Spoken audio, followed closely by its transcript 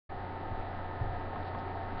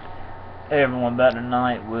Hey everyone, back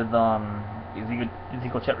tonight with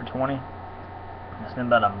Ezekiel chapter 20. It's been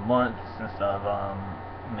about a month since I've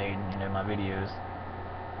made my videos,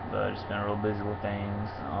 but I've just been real busy with things.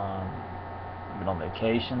 Been on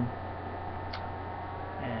vacation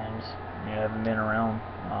and haven't been around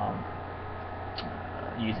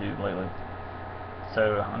YouTube lately.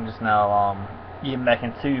 So I'm just now getting back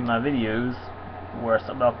into my videos where I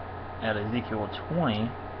stopped off at Ezekiel 20.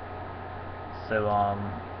 So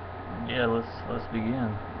yeah, let's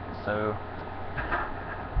begin. So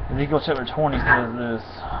Ezekiel chapter 20 says this: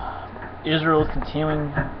 Israel's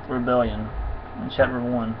continuing rebellion. In chapter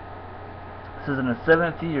 1, it says, in the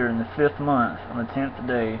 7th year, in the 5th month, on the 10th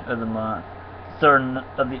day of the month, certain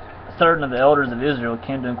of the elders of Israel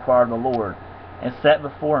came to inquire of the Lord, and sat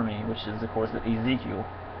before me, which is of course Ezekiel.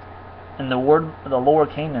 And the word of the Lord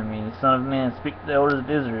came to me: Son of man, speak to the elders of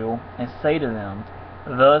Israel, and say to them,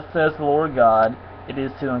 Thus says the Lord God, it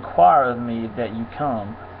is to inquire of me that you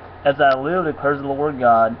come. As I live, declares the Lord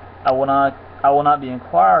God, I will not be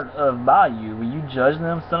inquired of by you. Will you judge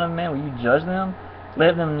them, son of man? Will you judge them?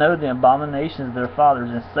 Let them know the abominations of their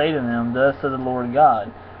fathers, and say to them, Thus says the Lord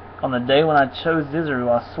God, on the day when I chose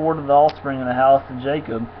Israel, I swore to the offspring of the house of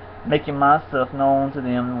Jacob, making myself known to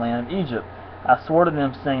them in the land of Egypt. I swore to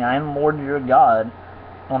them, saying, I am the Lord your God.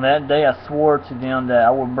 On that day I swore to them that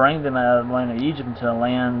I would bring them out of the land of Egypt into a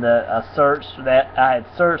land that I had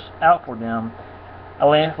searched out for them, a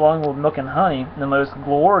land flowing with milk and honey, the most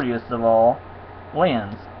glorious of all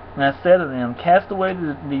lands. And I said to them, Cast away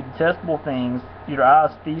the detestable things your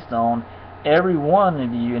eyes feast on, every one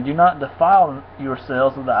of you, and do not defile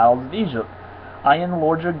yourselves with the idols of Egypt. I am the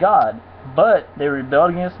Lord your God. But they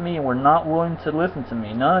rebelled against me and were not willing to listen to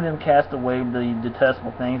me. None of them cast away the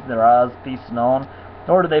detestable things their eyes feasted on,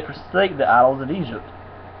 nor did they forsake the idols of Egypt.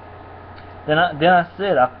 Then I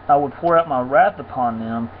said, I would pour out my wrath upon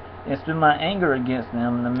them, and spend my anger against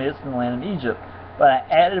them in the midst of the land of Egypt. But I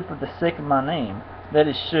added, for the sake of my name, that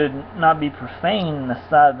it should not be profaned in the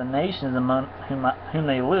sight of the nations among whom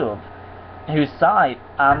they live, in whose sight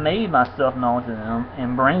I made myself known to them,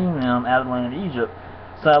 in bringing them out of the land of Egypt.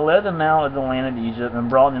 So I led them out of the land of Egypt, and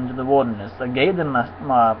brought them to the wilderness. I gave them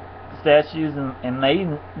my statutes, and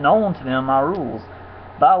made known to them my rules,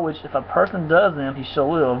 by which if a person does them, he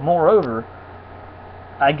shall live. Moreover,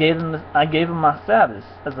 I gave them my Sabbaths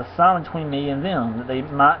as a sign between me and them, that they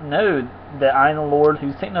might know that I am the Lord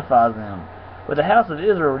who sanctifies them. But the house of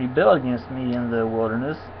Israel rebelled against me in the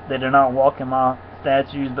wilderness. They did not walk in my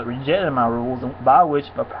statutes, but rejected my rules, by which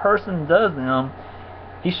if a person does them,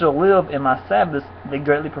 he shall live. In my Sabbaths they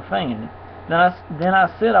greatly profaned. Then I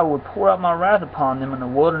said I would pour out my wrath upon them in the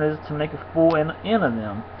wilderness, to make a full end of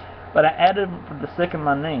them. But I added, for the sake of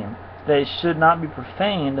my name, that it should not be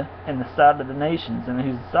profaned in the sight of the nations, in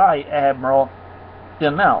whose sight I have brought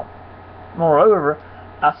them out. Moreover,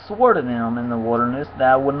 I swore to them in the wilderness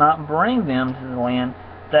that I would not bring them to the land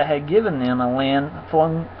that I had given them, a land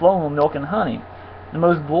flowing with milk and honey, the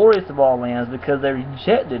most glorious of all lands, because they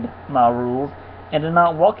rejected my rules, and did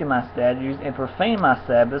not walk in my statutes, and profaned my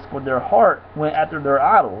Sabbaths, for their heart went after their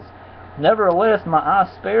idols. Nevertheless, my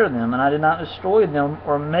eye spared them, and I did not destroy them,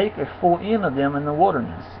 or make a full end of them in the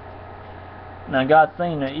wilderness. Now God's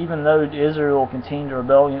saying that even though Israel continued to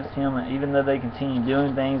rebel against Him, and even though they continued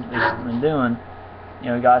doing things they've been doing,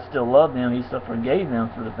 God still loved them. He still forgave them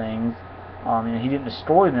for the things. He didn't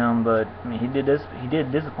destroy them, but He did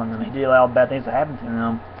discipline them. He did allow bad things to happen to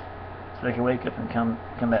them, so they could wake up and come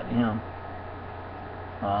back to Him.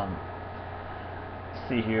 Let's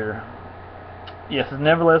see here. Yes,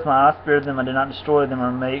 nevertheless my eye spared them. I did not destroy them,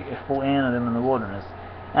 or make a full end of them in the wilderness.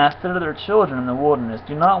 And I said to their children in the wilderness,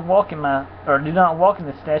 Do not walk in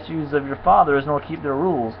the statutes of your fathers, nor keep their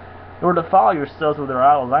rules, nor defile yourselves with their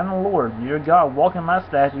idols. I am the Lord your God. Walk in my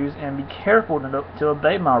statutes, and be careful to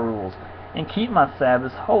obey my rules, and keep my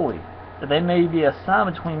Sabbaths holy, that they may be a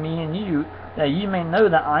sign between me and you, that you may know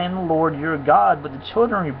that I am the Lord your God. But the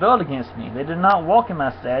children rebelled against me. They did not walk in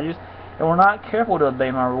my statutes, and were not careful to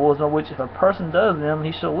obey my rules, by which if a person does them,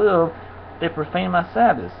 he shall live. They profaned my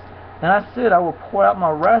Sabbaths. Then I said, I will pour out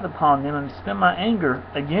my wrath upon them, and spend my anger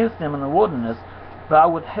against them in the wilderness. But I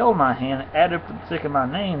withheld my hand, and added, for the sake of my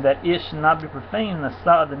name, that it should not be profaned in the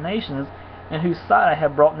sight of the nations, in whose sight I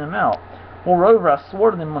have brought them out. Moreover, I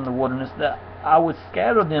swore to them in the wilderness that I would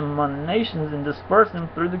scatter them among the nations, and disperse them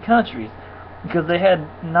through the countries, because they had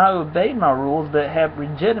not obeyed my rules, but have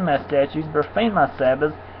rejected my statutes, profaned my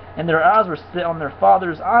Sabbaths, and their eyes were set on their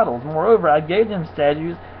fathers' idols. Moreover, I gave them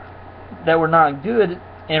statutes that were not good,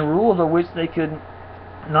 and rules of which they could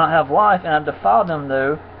not have life, and I defiled them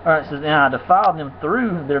and I defiled them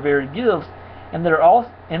through their very gifts, and their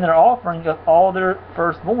offering of all their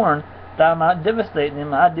firstborn, that I might devastate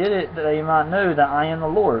them. I did it that they might know that I am the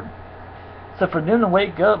Lord. So for them to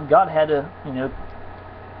wake up, God had to,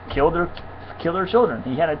 kill their children.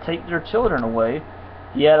 He had to take their children away.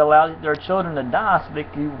 He had allowed their children to die so they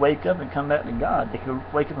could wake up and come back to God. They could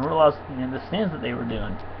wake up and realize the sins that they were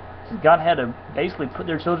doing. So God had to basically put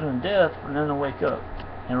their children to death for them to wake up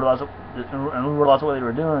and realize what they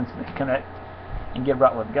were doing, so they could come back and get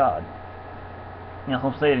right with God. That's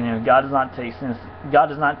what I'm saying. God does not take sin. God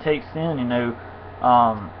does not take sin,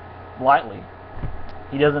 lightly.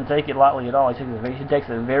 He doesn't take it lightly at all. He takes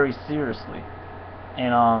it very seriously.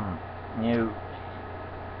 And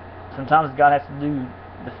sometimes God has to do.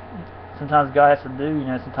 Sometimes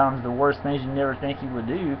the worst things you never think He would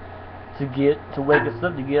do to wake us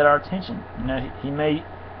up, to get our attention. He may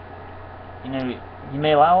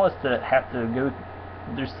allow us to have to go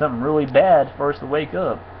through something really bad for us to wake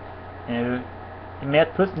up. He may have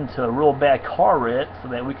to put us into a real bad car wreck so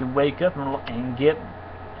that we can wake up and get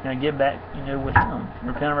back, with Him,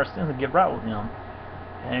 repent of our sins and get right with Him.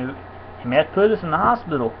 He may have to put us in the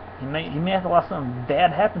hospital. He may have to allow something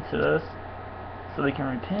bad happen to us so we can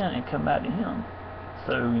repent and come back to Him.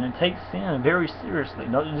 So take sin very seriously.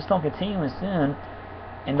 Just don't continue in sin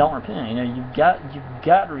and don't repent. You've got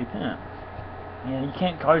to repent. You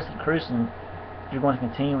can't call yourself a Christian if you're going to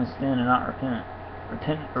continue in sin and not repent.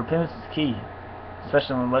 Repentance is key,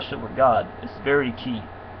 especially in a relationship with God. It's very key.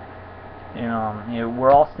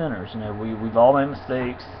 We're all sinners. We've all made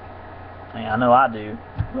mistakes. I know I do.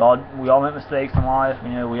 We all make mistakes in life.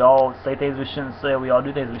 We all say things we shouldn't say. We all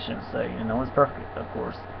do things we shouldn't say. No one's perfect, of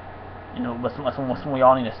course. But we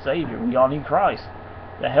all need a Savior. We all need Christ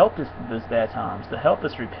to help us in those bad times, to help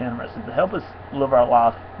us repent of our sins, to help us live our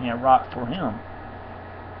life, right for Him.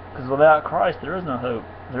 Because without Christ, there is no hope.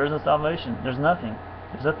 There is no salvation. There's nothing.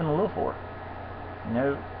 There's nothing to live for.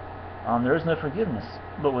 There is no forgiveness.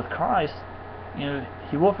 But with Christ,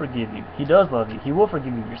 He will forgive you. He does love you. He will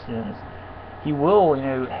forgive you your sins. He will,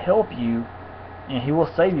 help you, and He will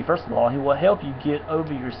save you. First of all, He will help you get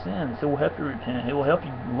over your sins. He will help you repent. He will help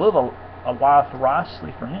you live a life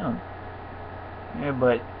righteously for Him.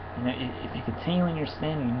 But if you continue in your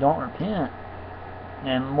sin and you don't repent,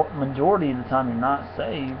 and majority of the time you're not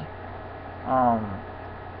saved.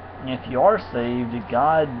 If you are saved,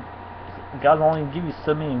 God's only going to give you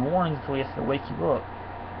so many warnings until He has to wake you up.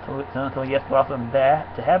 Until He has to allow something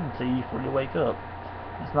bad to happen to you before you wake up.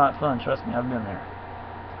 It's not fun, trust me, I've been there.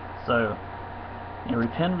 So,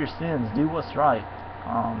 repent of your sins, do what's right.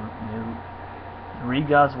 Read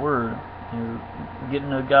God's Word. Get to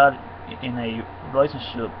know God in a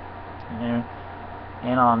relationship. And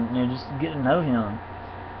just get to know Him.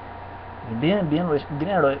 Be in a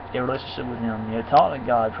relationship with Him. Talk to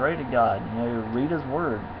God, pray to God. Read His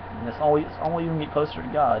Word. That's all you can get closer to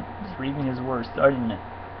God. Just reading His Word, studying it.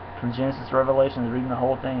 From Genesis to Revelation, reading the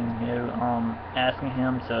whole thing, asking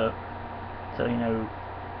Him to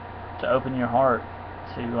open your heart,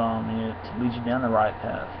 to lead you down the right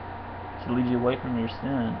path, to lead you away from your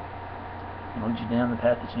sin, and lead you down the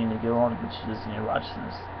path that you need to go on, which is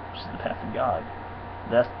righteousness, which is the path of God.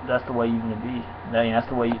 That's the way you need to be. That's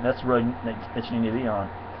the road that you need to be on.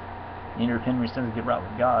 You need to repent of your sins and get right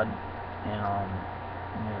with God, and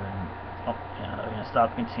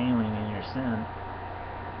stop continuing in your sin.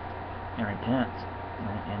 And repent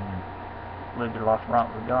and live your life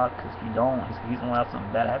right with God, because if you don't, He's going to allow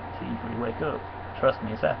something bad to happen to you before you wake up. Trust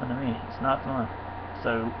me, it's happened to me. It's not fun.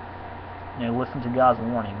 So, listen to God's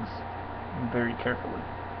warnings very carefully.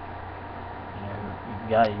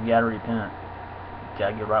 You got to repent. You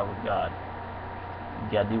got to get right with God.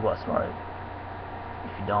 You got to do what's right.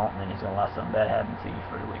 If you don't, then He's going to allow something bad to happen to you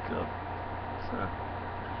before you wake up. So,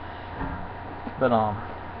 but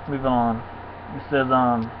moving on. It says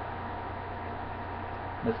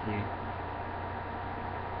let's see.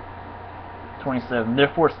 27.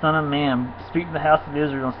 Therefore, Son of Man, speak to the house of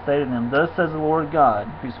Israel and say to them, Thus says the Lord God,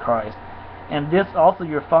 who's Christ, and this also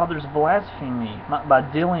your fathers blaspheme me by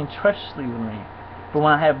dealing treacherously with me. For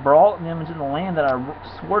when I have brought them into the land that I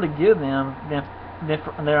swore to give them, then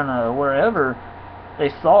wherever they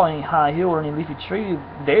saw any high hill or any leafy tree,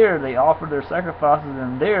 there they offered their sacrifices,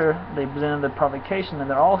 and there they presented the provocation of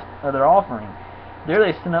their offering. There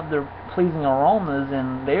they sent up their pleasing aromas,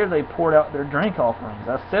 and there they poured out their drink offerings.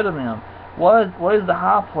 I said to them, What is the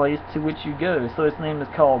high place to which you go? So its name is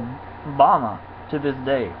called Bama to this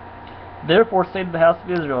day. Therefore say to the house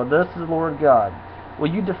of Israel, Thus is the Lord God, Will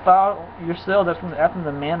you defile yourselves after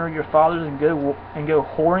the manner of your fathers, and go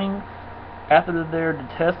whoring after their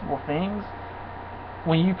detestable things?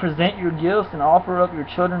 When you present your gifts and offer up your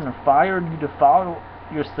children to fire, you defile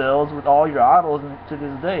yourselves with all your idols to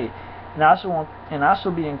this day. and I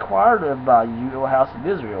shall be inquired of by you, O house of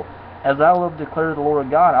Israel. As I live, declares the Lord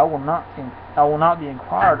God, I will not be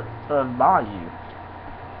inquired of by you.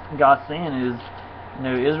 God's saying is,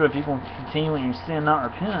 Israel, if you can continue in your sin, not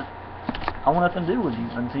repent, I want nothing to do with you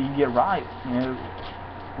until you get right,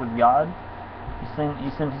 with God. He's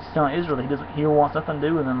telling Israel that he wants nothing to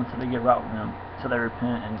do with them until they get right with Him, until they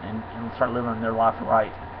repent and start living their life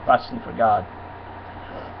righteously for God.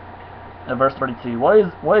 Verse 32, what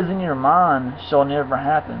is in your mind shall never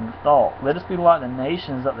happen. The thought, let us be like the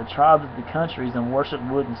nations, like the tribes of the countries, and worship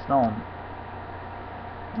wood and stone.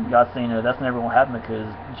 And God's saying, that's never going to happen because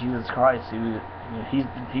Jesus Christ, He's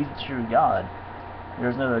the true God.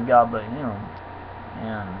 There's no other God but Him.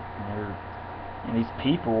 And these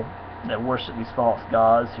people that worship these false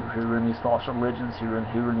gods, who are in these false religions, who are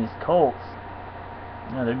in these cults,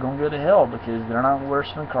 they're going to go to hell because they're not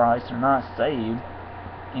worshiping Christ. They're not saved.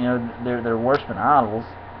 They're worshiping idols.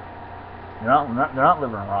 They're not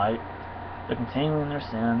living right. They're continuing in their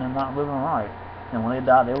sin. They're not living right. And when they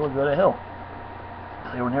die, they will go to hell.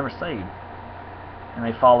 They were never saved. And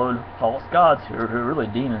they followed false gods who are really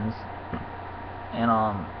demons. And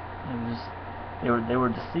they were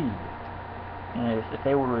deceived. And if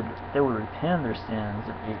they would repent their sins,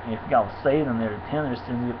 if God would save them, they would repent their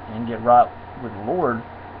sins and get right with the Lord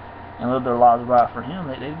and live their lives right for Him,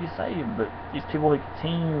 they'd be saved. But these people who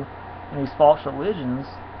continue in these false religions,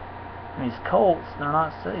 in these cults, they're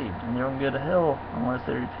not saved, and they're going to go to hell unless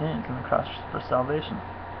they repent and come to Christ for salvation.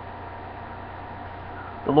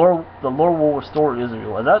 The Lord will restore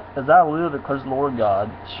Israel. As I live, declares the Lord God,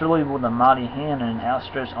 surely with a mighty hand and an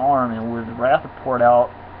outstretched arm, and with wrath poured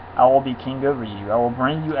out, I will be king over you. I will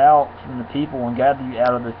bring you out from the people and gather you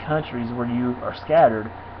out of the countries where you are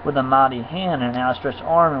scattered, with a mighty hand and an outstretched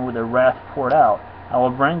arm, and with a wrath poured out. I will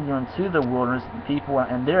bring you into the wilderness of the people,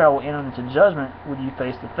 and there I will enter into judgment with you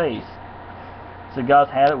face to face. So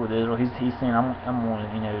God's had it with Israel. He's saying, I'm going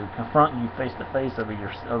to confront you face to face over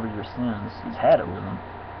your sins. He's had it with them.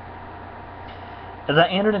 As I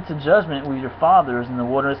entered into judgment with your fathers in the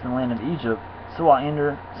wilderness and the land of Egypt, so I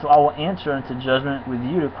will enter into judgment with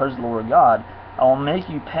you, declares the Lord God. I will make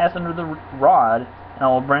you pass under the rod, and I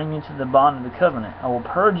will bring you to the bond of the covenant. I will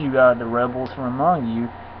purge you out of the rebels from among you,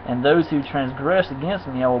 and those who transgress against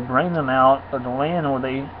me I will bring them out of the land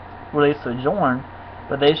where they sojourn,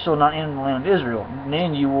 but they shall not enter the land of Israel.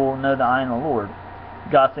 Then you will know that I am the Lord.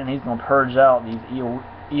 God saying He's going to purge out these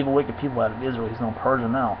evil, wicked people out of Israel. He's going to purge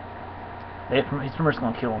them out. He's pretty much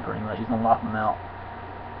going to kill them, pretty much. He's going to lock them out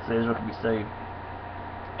so Israel can be saved.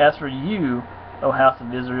 As for you, O house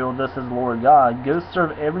of Israel, thus says the Lord God, go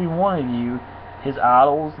serve every one of you his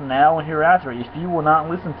idols now and hereafter, if you will not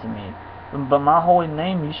listen to me. But my holy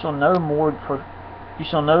name you shall no more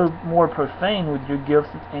profane with your gifts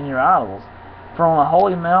and your idols. For on the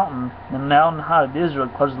holy mountain, the mountain high of Israel,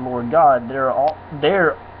 declares the Lord God, there all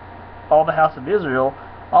the house of Israel,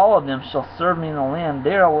 all of them shall serve me in the land.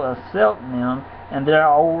 There I will accept them, and there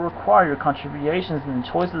I will require your contributions and the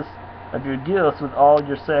choicest of your gifts with all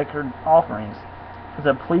your sacred offerings. As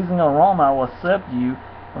a pleasing aroma I will accept you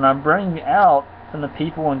when I bring you out from the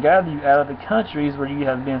people and gather you out of the countries where you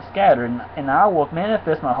have been scattered. And I will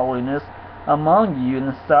manifest my holiness among you in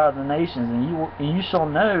the sight of the nations, and you shall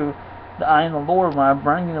know that I am the Lord when I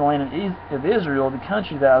bring you the land of Israel, the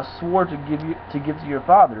country that I swore to give to your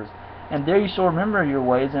fathers. And there you shall remember your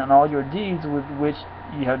ways and all your deeds with which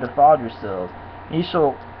you have defiled yourselves. And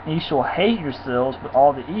you shall hate yourselves for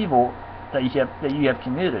all the evil that you have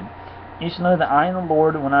committed. And you shall know that I am the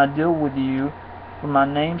Lord when I deal with you for my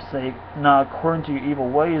name's sake, not according to your evil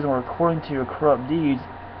ways or according to your corrupt deeds,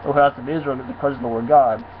 O house of Israel, declares the Lord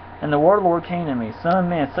God. And the word of the Lord came to me, Son of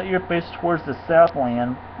man, set your face towards the south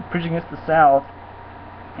land, preach against the south,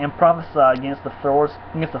 and prophesy against the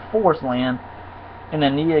forest land in the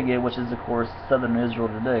Negev, which is of course southern Israel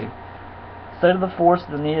today. Say to the forest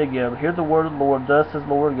of the Negev, hear the word of the Lord, thus says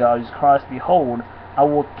the Lord God, Jesus Christ, behold, I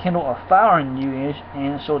will kindle a fire in you,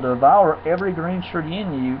 and shall devour every green tree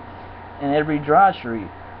in you, and every dry tree.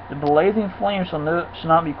 The blazing flame shall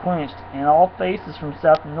not be quenched, and all faces from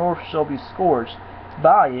south to north shall be scorched.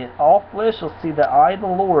 By it all flesh shall see that I, the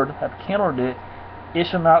Lord, have kindled it, it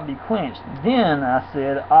shall not be quenched. Then I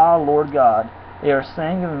said, Ah, Lord God, they are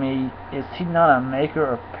saying of me, is he not a maker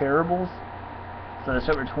of parables? So that's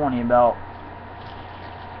chapter 20 about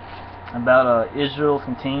Israel's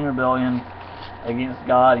continuing rebellion against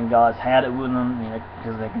God, and God's had it with them,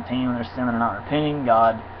 because they continue in their sin and they're not repenting.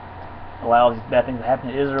 God allows these bad things to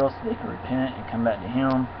happen to Israel so they can repent and come back to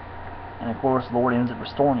Him. And of course, the Lord ends up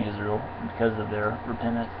restoring Israel because of their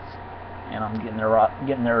repentance and getting their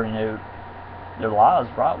lives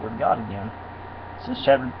right with God again. This is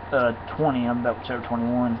chapter 20. I'm about to chapter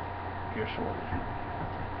 21 here shortly.